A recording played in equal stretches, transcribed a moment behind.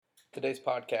Today's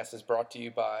podcast is brought to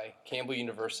you by Campbell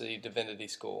University Divinity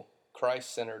School,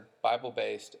 Christ-centered,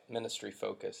 Bible-based, ministry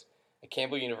focus. At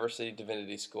Campbell University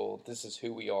Divinity School, this is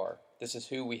who we are. This is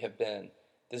who we have been.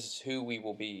 This is who we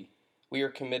will be. We are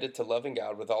committed to loving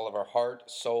God with all of our heart,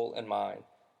 soul, and mind.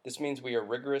 This means we are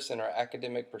rigorous in our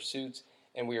academic pursuits,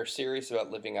 and we are serious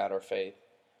about living out our faith.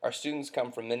 Our students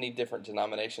come from many different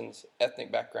denominations,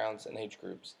 ethnic backgrounds, and age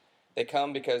groups. They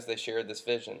come because they share this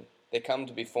vision. They come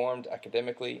to be formed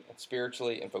academically and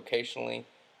spiritually and vocationally.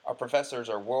 Our professors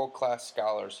are world-class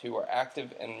scholars who are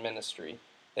active in ministry.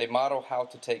 They model how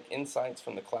to take insights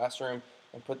from the classroom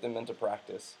and put them into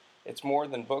practice. It's more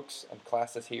than books and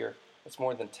classes here. It's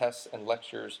more than tests and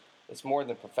lectures. It's more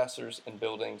than professors and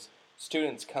buildings.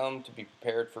 Students come to be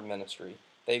prepared for ministry.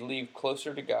 They leave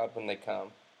closer to God when they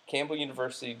come. Campbell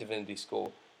University Divinity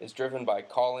School is driven by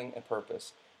calling and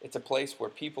purpose. It's a place where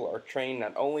people are trained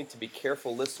not only to be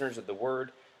careful listeners of the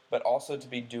Word, but also to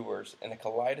be doers in a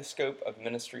kaleidoscope of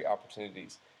ministry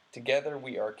opportunities. Together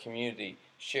we are a community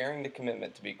sharing the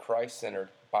commitment to be Christ-centered,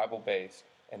 Bible-based,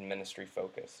 and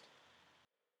ministry-focused.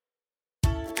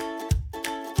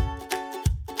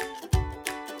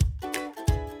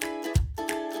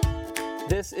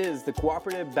 This is the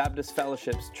Cooperative Baptist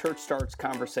Fellowship's Church Starts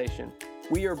Conversation.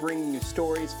 We are bringing you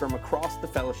stories from across the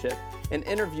fellowship and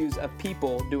interviews of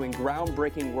people doing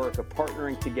groundbreaking work of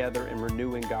partnering together and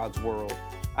renewing God's world.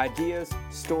 Ideas,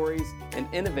 stories, and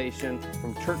innovation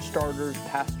from church starters,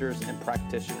 pastors, and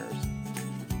practitioners.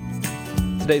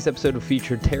 Today's episode will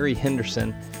feature Terry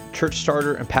Henderson, church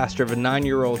starter and pastor of a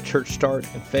 9-year-old church start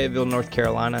in Fayetteville, North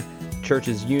Carolina. The church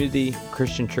is Unity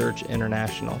Christian Church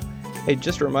International. Hey,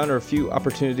 just a reminder, a few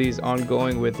opportunities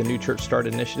ongoing with the New Church Start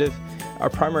initiative.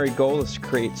 Our primary goal is to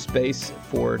create space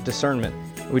for discernment.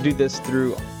 We do this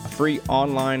through a free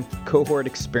online cohort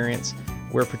experience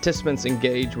where participants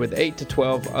engage with 8 to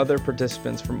 12 other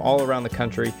participants from all around the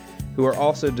country who are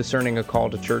also discerning a call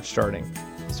to church starting.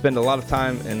 Spend a lot of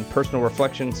time in personal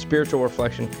reflection, spiritual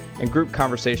reflection, and group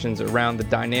conversations around the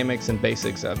dynamics and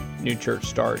basics of New Church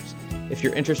Starts. If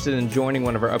you're interested in joining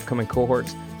one of our upcoming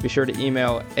cohorts, be sure to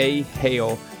email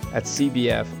ahale@cbf.net.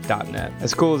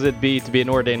 As cool as it'd be to be an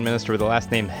ordained minister with the last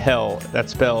name Hale,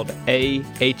 that's spelled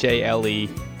AHALE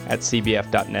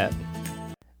 @cbf.net.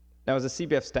 Now, as a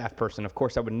CBF staff person, of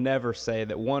course, I would never say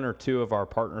that one or two of our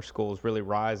partner schools really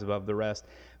rise above the rest,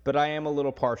 but I am a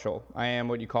little partial. I am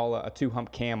what you call a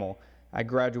two-hump camel. I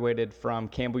graduated from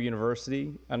Campbell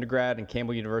University undergrad and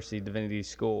Campbell University Divinity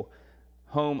School,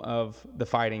 home of the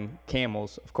Fighting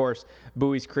Camels. Of course,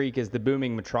 Bowie's Creek is the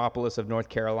booming metropolis of North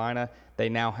Carolina. They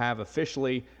now have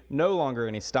officially no longer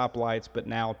any stoplights, but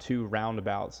now 2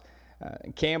 roundabouts.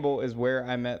 Campbell is where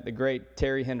I met the great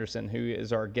Terry Henderson, who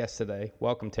is our guest today.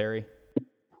 Welcome, Terry.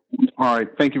 All right.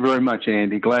 Thank you very much,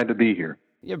 Andy. Glad to be here.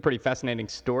 You have a pretty fascinating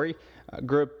story.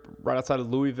 Grew up right outside of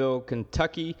Louisville,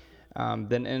 Kentucky,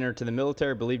 then entered to the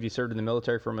military. I believe you served in the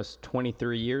military for almost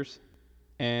 23 years.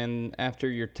 And after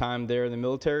your time there in the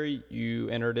military, you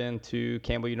entered into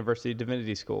Campbell University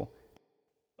Divinity School.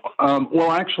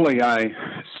 Well, actually, I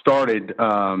started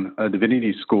a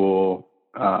divinity school.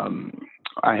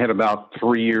 I had about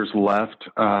 3 years left,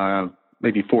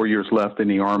 maybe 4 years left in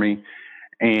the Army.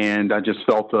 And I just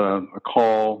felt a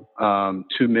call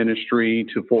to ministry,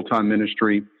 to full-time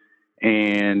ministry.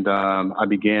 And I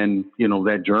began,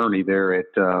 that journey there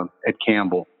at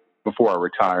Campbell before I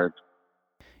retired.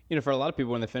 For a lot of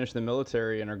people, when they finish the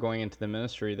military and are going into the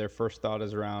ministry, their first thought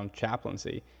is around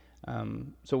chaplaincy.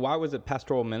 So why was it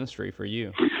pastoral ministry for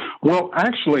you? Well,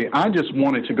 actually, I just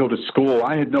wanted to go to school.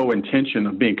 I had no intention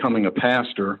of becoming a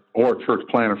pastor or a church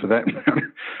planter for that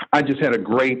matter. I just had a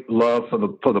great love for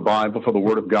the Bible, for the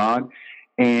Word of God.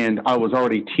 And I was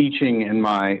already teaching in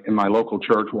my local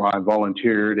church where I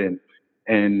volunteered and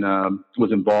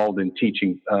was involved in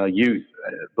teaching youth,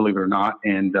 believe it or not.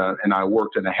 And I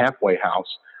worked in a halfway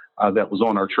house that was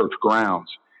on our church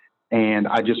grounds. And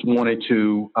I just wanted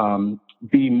to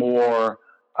be more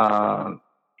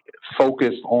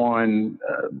focused on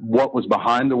what was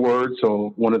behind the word.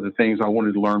 So one of the things I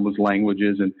wanted to learn was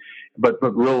languages, but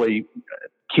really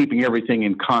keeping everything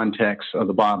in context of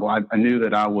the Bible. I knew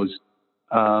that I wasn't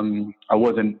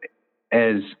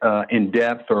as in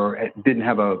depth or didn't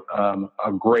have a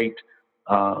great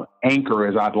anchor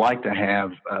as I'd like to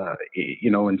have,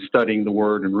 in studying the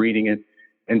word and reading it.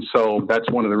 And so that's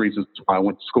one of the reasons why I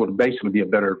went to school, to basically be a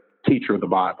better teacher of the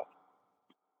Bible.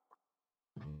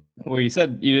 Well, you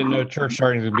said you didn't know church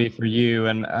starting would be for you.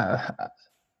 And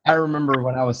I remember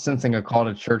when I was sensing a call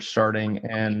to church starting,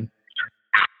 and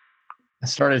I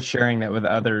started sharing that with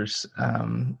others.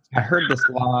 I heard this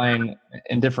line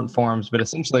in different forms, but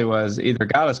essentially was either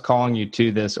God is calling you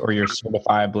to this or you're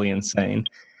certifiably insane.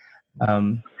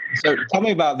 Um, so tell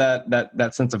me about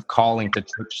that sense of calling to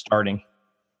church starting.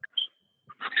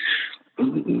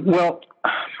 Well,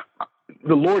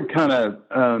 the Lord kind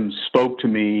of spoke to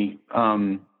me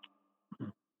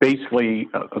basically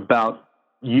about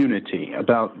unity,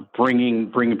 about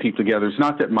bringing people together. It's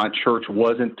not that my church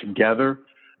wasn't together,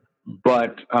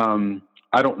 but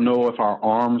I don't know if our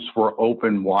arms were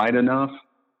open wide enough,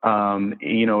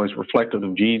 as reflective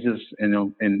of Jesus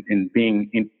and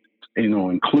being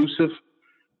inclusive.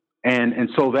 And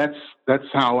so that's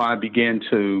how I began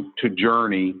to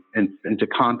journey and to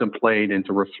contemplate and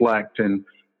to reflect. And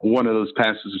one of those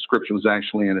passages of scripture was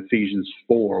actually in Ephesians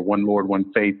 4, one Lord,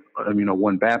 one faith,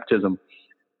 one baptism.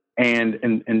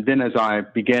 And then as I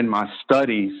began my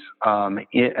studies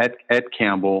at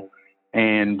Campbell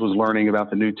and was learning about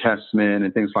the New Testament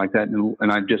and things like that,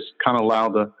 and I just kind of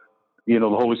allowed the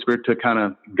Holy Spirit to kind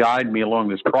of guide me along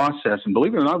this process. And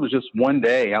believe it or not, it was just one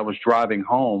day I was driving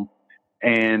home,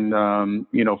 and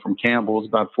from Campbell, it's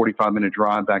about a 45-minute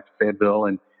drive back to Fayetteville,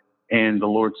 and the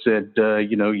Lord said,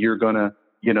 you're gonna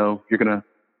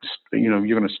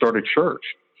start a church.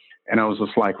 And I was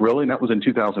just like, really? And that was in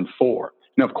 2004.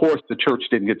 Now, of course, the church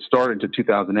didn't get started until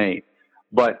 2008,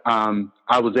 but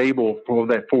I was able for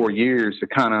that 4 years to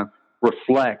kind of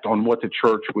reflect on what the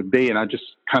church would be. And I just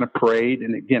kind of prayed.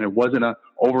 And again, it wasn't an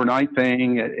overnight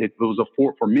thing. It was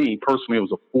for me personally, it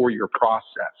was a 4-year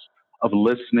process of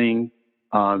listening,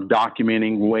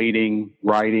 documenting, waiting,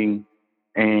 writing,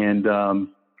 and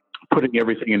putting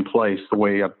everything in place the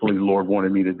way I believe the Lord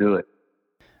wanted me to do it.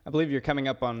 I believe you're coming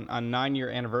up on 9-year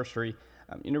anniversary.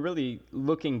 Really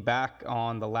looking back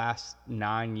on the last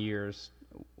 9 years,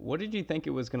 what did you think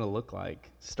it was going to look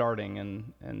like starting,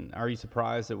 and are you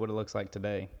surprised at what it looks like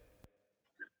today?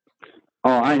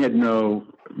 Oh, I had no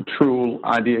true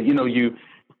idea. The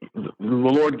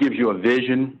Lord gives you a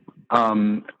vision,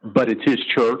 but it's His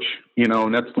church,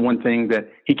 and that's the one thing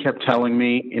that He kept telling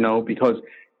me, because,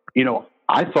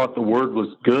 I thought the word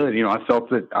was good. I felt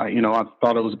that, I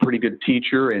thought I was a pretty good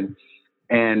teacher, and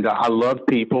I love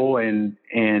people, and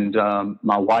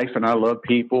my wife and I love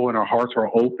people, and our hearts are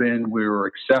open. We were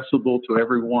accessible to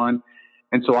everyone.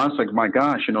 And so I was like, my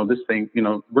gosh, this thing,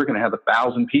 we're going to have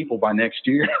 1,000 people by next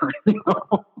year.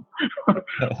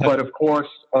 But of course,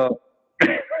 that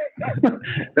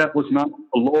was not what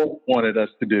the Lord wanted us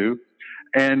to do.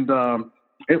 And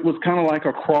it was kind of like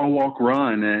a crawl, walk,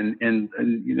 run. And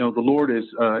the Lord is,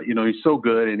 He's so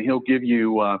good, and He'll give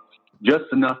you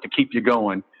just enough to keep you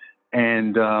going.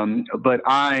 And but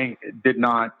I did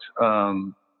not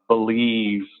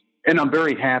believe, and I'm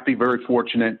very happy, very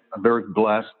fortunate, I'm very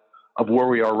blessed of where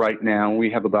we are right now. We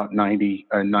have about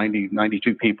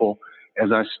 92 people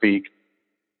as I speak.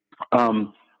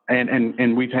 And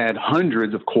we've had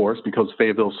hundreds, of course, because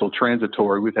Fayetteville is so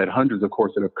transitory, we've had hundreds, of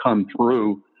course, that have come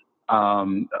through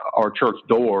our church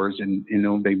doors, and,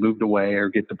 they moved away or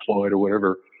get deployed or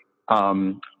whatever.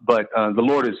 But the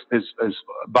Lord has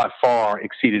by far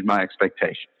exceeded my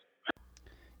expectations.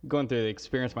 Going through the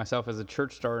experience myself as a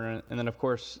church starter, and then, of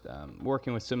course,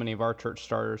 working with so many of our church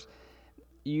starters,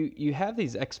 you have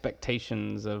these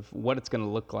expectations of what it's going to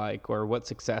look like or what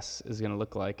success is going to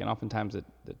look like, and oftentimes it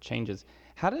changes.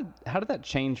 How did that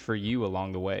change for you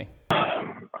along the way?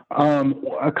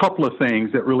 A couple of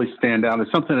things that really stand out.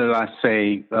 It's something that I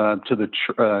say to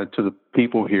the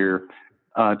people here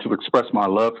to express my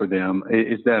love for them.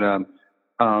 Is that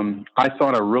I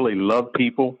thought I really loved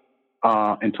people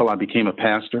until I became a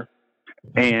pastor,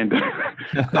 and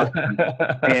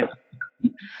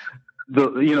and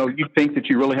you think that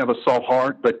you really have a soft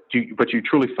heart, but you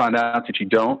truly find out that you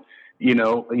don't.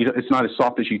 It's not as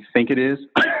soft as you think it is.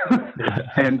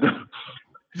 And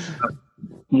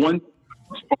one,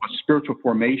 from a spiritual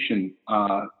formation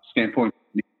standpoint,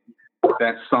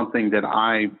 that's something that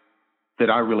I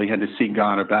really had to seek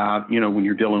God about. When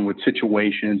you're dealing with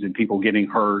situations and people getting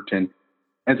hurt, and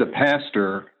as a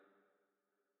pastor,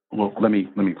 well, let me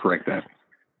correct that.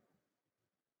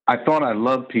 I thought I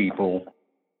loved people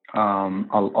an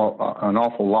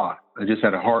awful lot. I just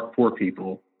had a heart for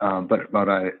people, but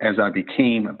as I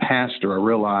became a pastor, I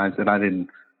realized that I didn't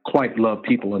quite love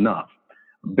people enough,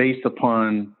 based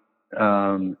upon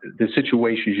the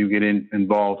situations you get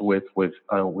involved with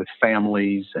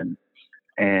families and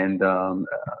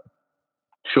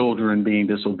children being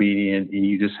disobedient, and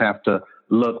you just have to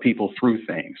love people through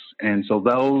things. And so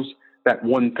that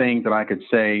one thing that I could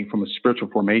say from a spiritual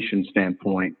formation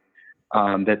standpoint,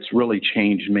 that's really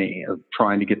changed me, of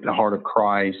trying to get the heart of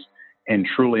Christ and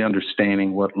truly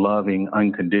understanding what loving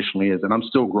unconditionally is. And I'm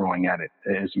still growing at it,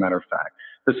 as a matter of fact.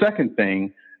 The second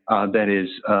thing that is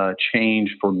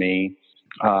changed for me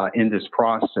in this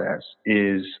process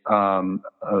is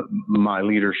my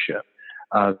leadership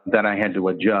that I had to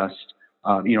adjust.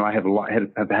 I have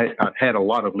I've had a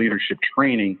lot of leadership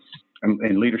training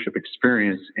and leadership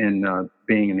experience in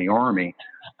being in the Army,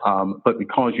 but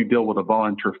because you deal with a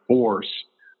volunteer force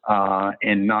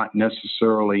and not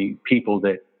necessarily people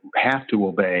that have to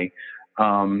obey,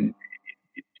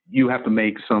 you have to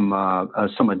make some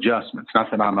adjustments. Not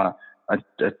that I'm a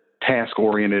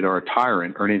task-oriented or a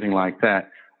tyrant or anything like that,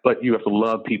 but you have to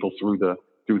love people through the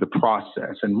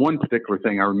process. And one particular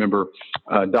thing I remember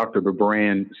Dr.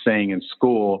 Berbrand saying in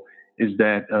school is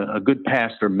that a good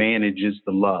pastor manages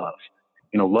the love.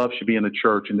 Love should be in the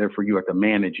church, and therefore you have to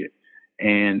manage it.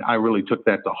 And I really took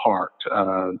that to heart,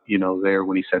 there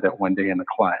when he said that one day in the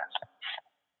class.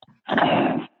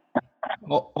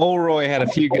 Well, old Roy had a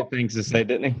few good things to say,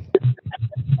 didn't he?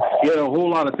 He had a whole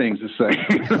lot of things to say.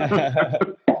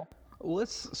 Well,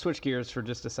 let's switch gears for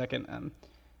just a second.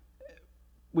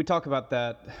 We talk about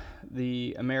that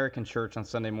the American church on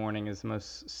Sunday morning is the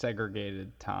most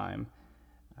segregated time.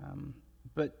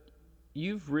 But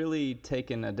you've really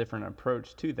taken a different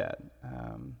approach to that.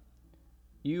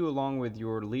 You, along with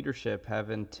your leadership,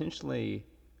 have intentionally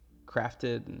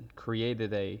crafted and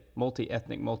created a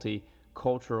multi-ethnic,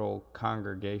 multicultural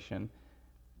congregation.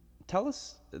 Tell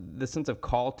us the sense of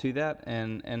call to that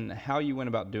and how you went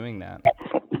about doing that.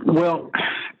 Well,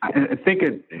 I think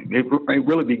it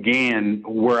really began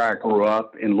where I grew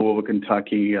up in Louisville,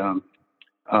 Kentucky.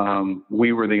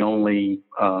 We were the only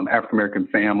African-American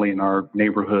family in our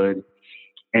neighborhood,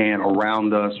 and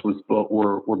around us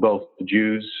were both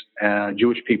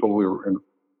Jewish people. We were in a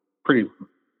pretty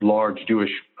large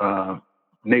Jewish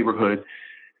neighborhood,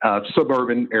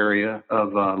 suburban area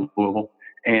of Louisville.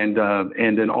 And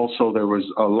then also there was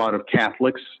a lot of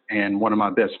Catholics, and one of my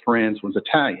best friends was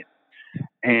Italian,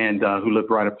 and who lived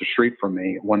right up the street from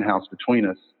me, one house between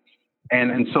us.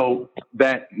 And so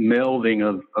that melding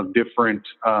of different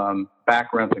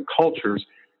backgrounds and cultures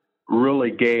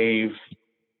really gave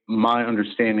my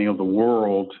understanding of the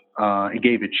world, it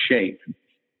gave it shape.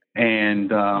 And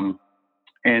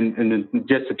then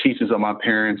just the teachings of my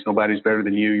parents, nobody's better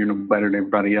than you, you're no better than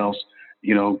everybody else.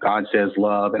 God says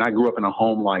love. And I grew up in a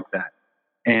home like that.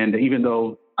 And even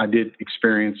though I did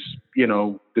experience,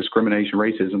 discrimination,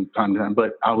 racism time to time,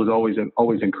 but I was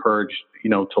always encouraged,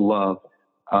 to love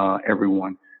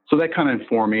everyone. So that kind of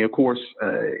informed me. Of course,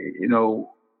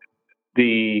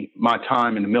 my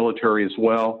time in the military as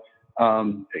well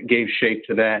gave shape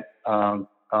to that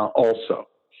also.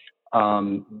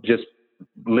 Just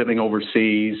living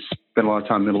overseas, spent a lot of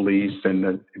time in the Middle East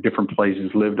and different places,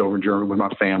 lived over in Germany with my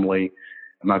family.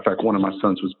 As a matter of fact, one of my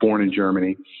sons was born in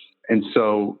Germany. And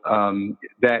so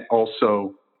that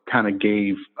also kind of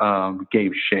gave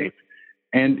shape.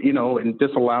 And, and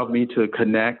this allowed me to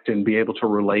connect and be able to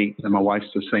relate, and my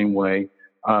wife's the same way,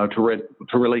 to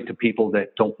relate to people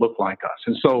that don't look like us.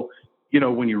 And so,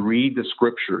 when you read the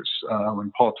scriptures,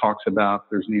 when Paul talks about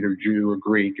there's neither Jew or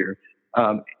Greek, or,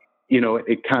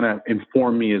 it kind of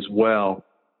informed me as well.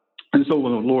 And so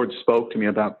when the Lord spoke to me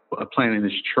about planning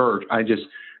this church, I just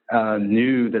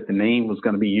knew that the name was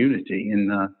going to be Unity.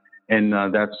 And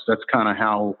that's kind of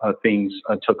how things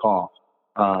took off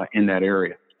in that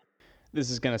area. This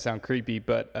is going to sound creepy,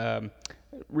 but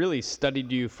really studied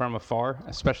you from afar,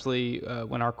 especially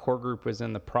when our core group was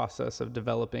in the process of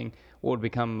developing what would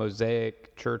become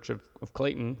Mosaic Church of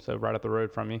Clayton, so right up the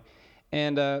road from you.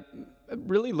 And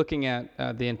really looking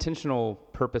at the intentional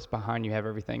purpose behind You Have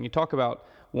Everything. You talk about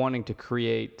wanting to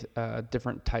create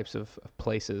different types of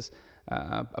places,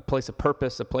 a place of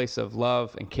purpose, a place of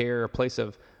love and care, a place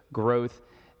of growth.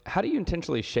 How do you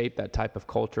intentionally shape that type of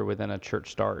culture within a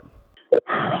church start?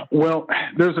 Well,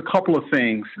 there's a couple of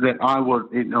things that I would,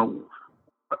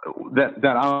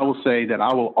 that I will say that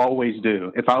I will always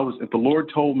do. If the Lord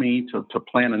told me to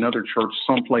plant another church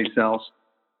someplace else,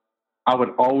 I would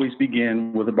always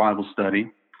begin with a Bible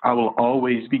study. I will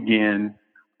always begin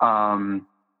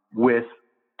with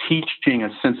teaching a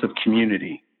sense of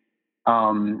community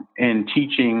and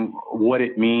teaching what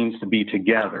it means to be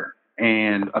together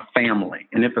and a family,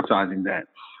 and emphasizing that.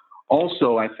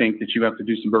 Also, I think that you have to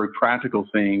do some very practical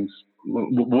things,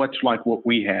 much like what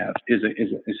we have, is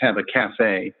have a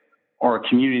cafe or a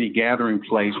community gathering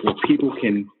place where people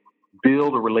can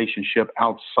build a relationship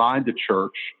outside the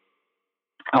church,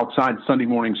 outside Sunday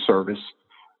morning service,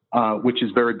 which is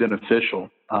very beneficial.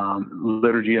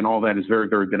 Liturgy and all that is very,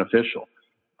 very beneficial.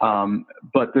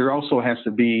 But there also has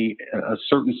to be a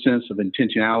certain sense of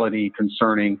intentionality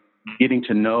concerning getting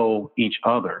to know each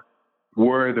other,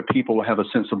 where the people have a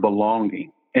sense of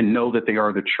belonging and know that they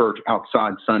are the church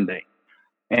outside Sunday.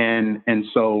 And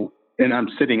I'm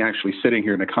actually sitting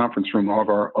here in the conference room of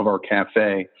our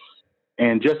cafe.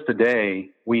 And just today,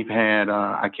 we've had,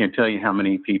 I can't tell you how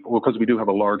many people, because we do have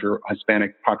a larger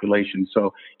Hispanic population.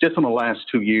 So just in the last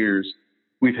 2 years,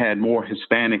 we've had more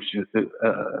Hispanic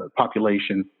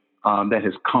population that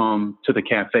has come to the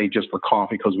cafe just for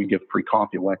coffee, because we give free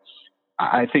coffee away.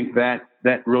 I think that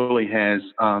really has,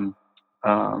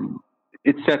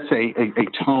 it sets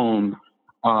a tone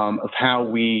of how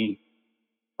we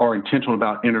are intentional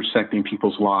about intersecting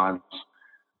people's lives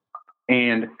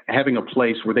and having a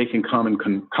place where they can come and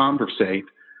conversate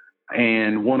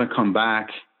and want to come back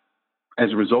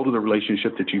as a result of the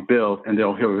relationship that you built, and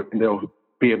they'll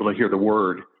be able to hear the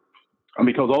word.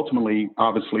 Because ultimately,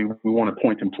 obviously, we want to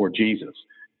point them toward Jesus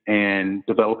and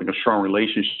developing a strong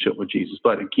relationship with Jesus.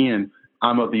 But again,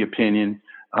 I'm of the opinion,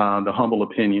 the humble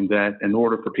opinion, that in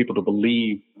order for people to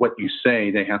believe what you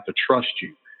say, they have to trust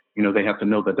you. They have to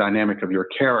know the dynamic of your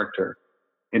character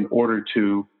in order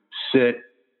to sit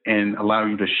and allow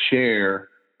you to share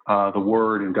the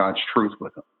word and God's truth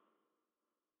with them.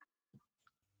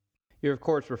 You're, of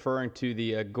course, referring to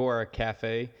the Agora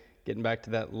Cafe, getting back to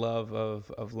that love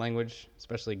of language,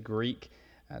 especially Greek.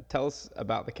 Tell us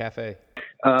about the cafe.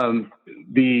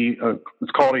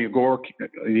 It's called the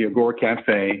Agora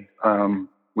Cafe,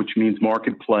 which means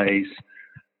marketplace.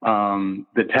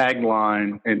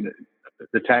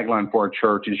 The tagline for our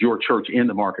church is "Your church in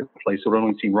the marketplace." So it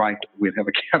only seemed right that we'd have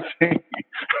a cafe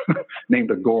named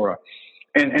Agora.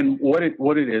 And what it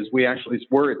is, it's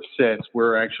where it sits.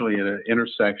 We're actually at an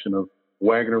intersection of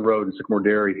Wagner Road and Sycamore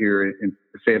Dairy here in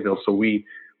Fayetteville. So we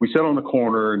sit on the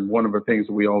corner, and one of the things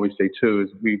that we always say too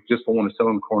is we just don't want to sit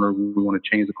on the corner. We want to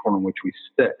change the corner in which we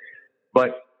sit.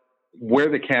 But where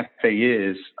the cafe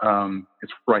is,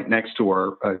 it's right next to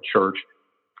our church.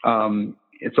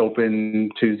 It's open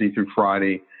Tuesday through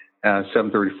Friday,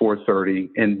 7:30,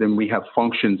 4:30, and then we have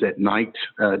functions at night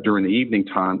during the evening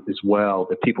time as well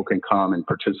that people can come and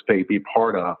participate, be a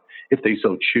part of, if they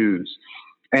so choose.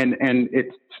 And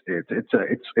it's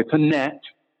a net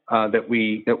that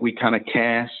we kind of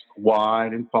cast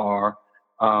wide and far,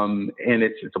 and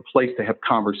it's a place to have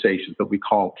conversations that we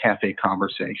call cafe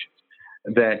conversations.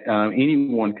 That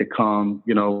anyone could come,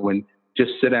 and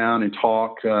just sit down and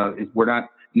talk. We're not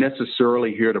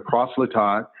necessarily here to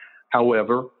proselytize.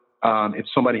 However, if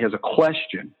somebody has a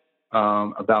question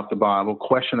about the Bible,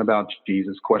 question about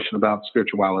Jesus, question about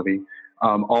spirituality,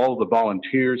 all the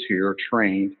volunteers here are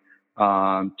trained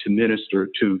to minister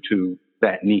to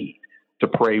that need, to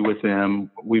pray with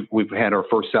them. We've had our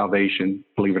first salvation,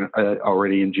 believe it,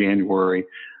 already in January,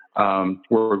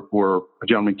 where a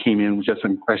gentleman came in with just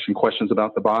some questions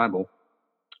about the Bible,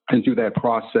 and through that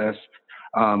process,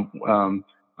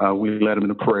 we led him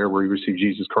in a prayer where he received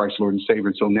Jesus Christ, Lord and Savior.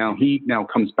 And so he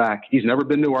comes back. He's never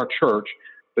been to our church,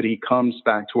 but he comes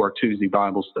back to our Tuesday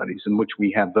Bible studies, in which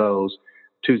we have those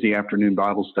Tuesday afternoon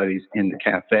Bible studies in the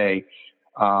cafe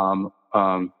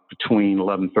between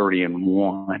 11:30 and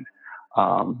 1.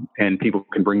 And people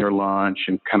can bring their lunch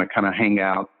and kind of hang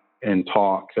out and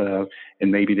talk.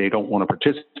 And maybe they don't want to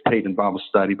participate in Bible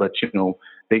study, but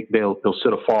they'll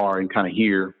sit afar and kind of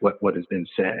hear what has been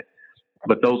said.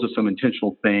 But those are some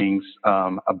intentional things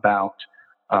about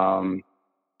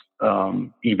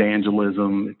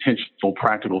evangelism, intentional,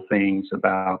 practical things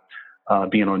about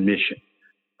being on mission.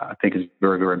 I think is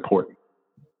very, very important.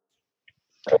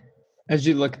 As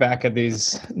you look back at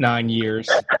these 9 years,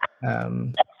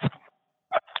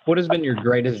 what has been your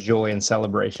greatest joy and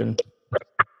celebration?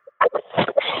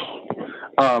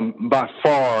 By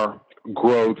far,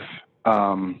 growth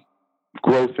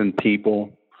in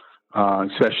people.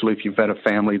 Especially if you've had a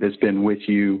family that's been with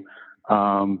you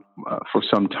for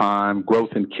some time,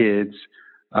 growth in kids,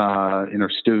 in our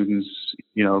students,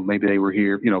 maybe they were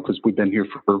here, because we've been here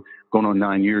for going on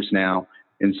 9 years now.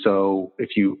 And so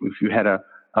if you had a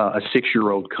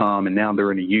 6-year-old come and now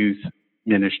they're in a youth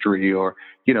ministry, or,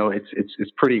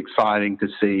 it's pretty exciting to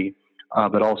see.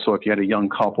 But also if you had a young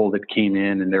couple that came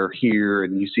in and they're here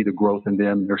and you see the growth in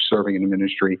them, they're serving in the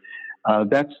ministry,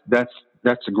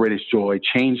 that's the greatest joy.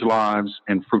 Change lives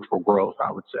and fruitful growth,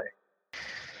 I would say.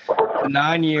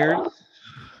 9 years,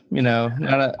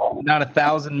 not a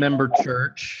 1,000-member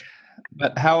church,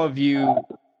 but how have you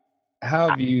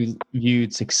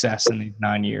viewed success in these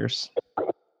 9 years?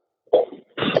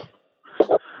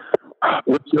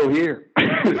 We're still here.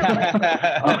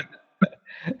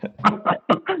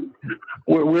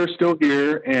 We're still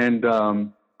here, and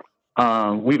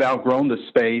we've outgrown the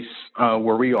space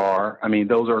where we are. I mean,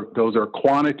 those are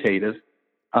quantitative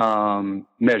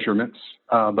measurements,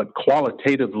 but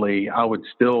qualitatively, I would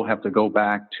still have to go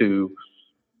back to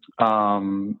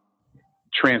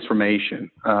transformation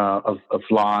of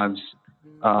lives.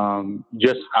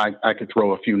 I could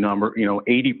throw a few numbers.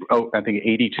 I think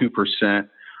 82%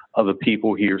 of the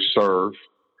people here serve,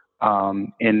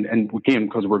 and again,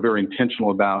 because we're very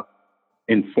intentional about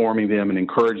informing them and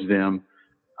encourage them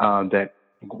that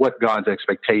what God's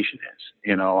expectation is.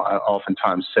 I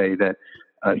oftentimes say that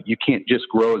you can't just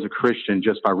grow as a Christian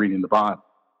just by reading the Bible,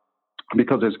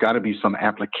 because there's got to be some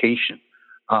application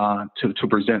to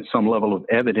present some level of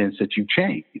evidence that you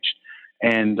changed.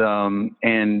 And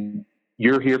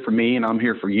you're here for me, and I'm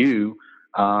here for you.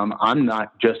 I'm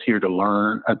not just here to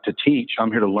learn, to teach.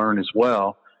 I'm here to learn as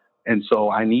well. And so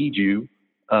I need you,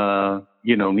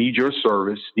 need your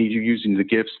service, need you using the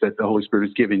gifts that the Holy Spirit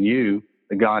has given you,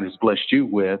 that God has blessed you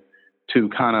with, to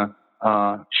kind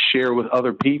of share with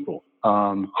other people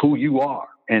who you are.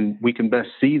 And we can best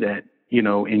see that,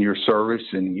 in your service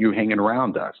and you hanging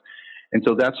around us. And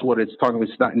so that's what it's talking about.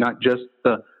 It's not just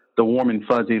the warm and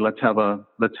fuzzy, let's have a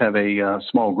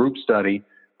small group study,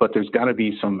 but there's got to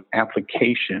be some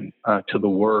application to the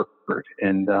word.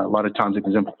 And a lot of times it's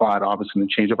exemplified, obviously, in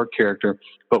the change of our character,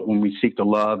 but when we seek to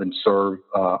love and serve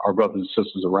our brothers and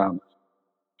sisters around us.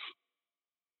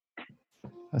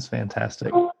 That's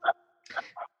fantastic.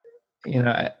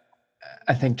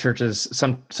 I think churches,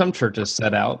 some churches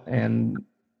set out, and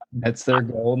that's their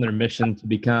goal and their mission, to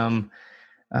become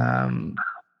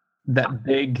that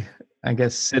big, I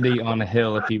guess, city on a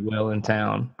hill, if you will, in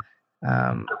town.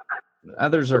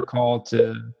 Others are called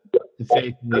to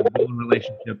faithfully build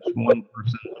relationships one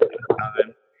person at a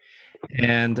time.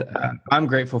 And I'm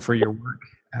grateful for your work,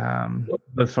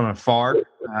 both from afar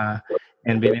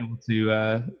and being able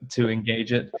to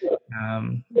engage it.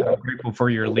 I'm grateful for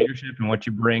your leadership and what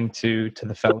you bring to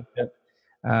the fellowship.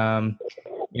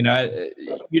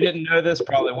 You didn't know this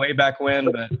probably way back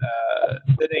when, but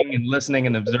sitting and listening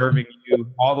and observing you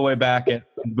all the way back at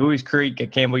Bowie's Creek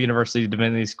at Campbell University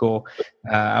Divinity School,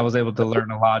 I was able to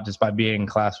learn a lot just by being in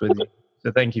class with you.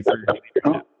 So thank you for your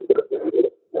leadership.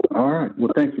 All right.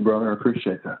 Well, thank you, brother. I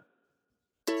appreciate that.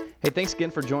 Hey, thanks again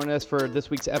for joining us for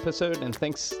this week's episode, and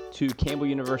thanks to Campbell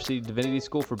University Divinity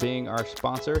School for being our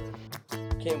sponsor.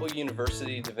 Campbell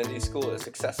University Divinity School is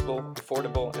accessible,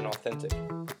 affordable, and authentic.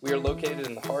 We are located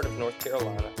in the heart of North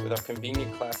Carolina with our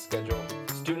convenient class schedule.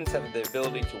 Students have the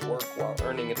ability to work while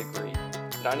earning a degree.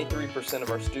 93% of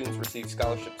our students receive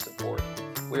scholarship support.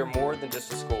 We are more than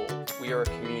just a school. We are a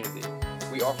community.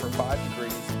 We offer 5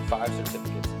 degrees and 5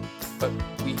 certificates. But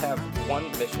we have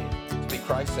one mission: to be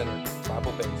Christ-centered,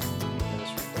 Bible-based, and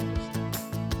ministry-focused.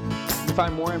 You can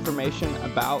find more information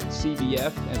about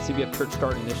CBF and CBF Church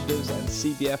Start initiatives at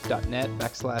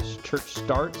cbf.net/church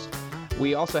starts.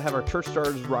 We also have our church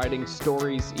starters writing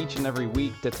stories each and every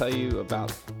week to tell you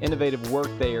about innovative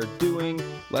work they are doing,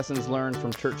 lessons learned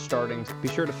from church startings. Be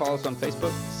sure to follow us on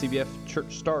Facebook, CBF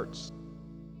Church Starts.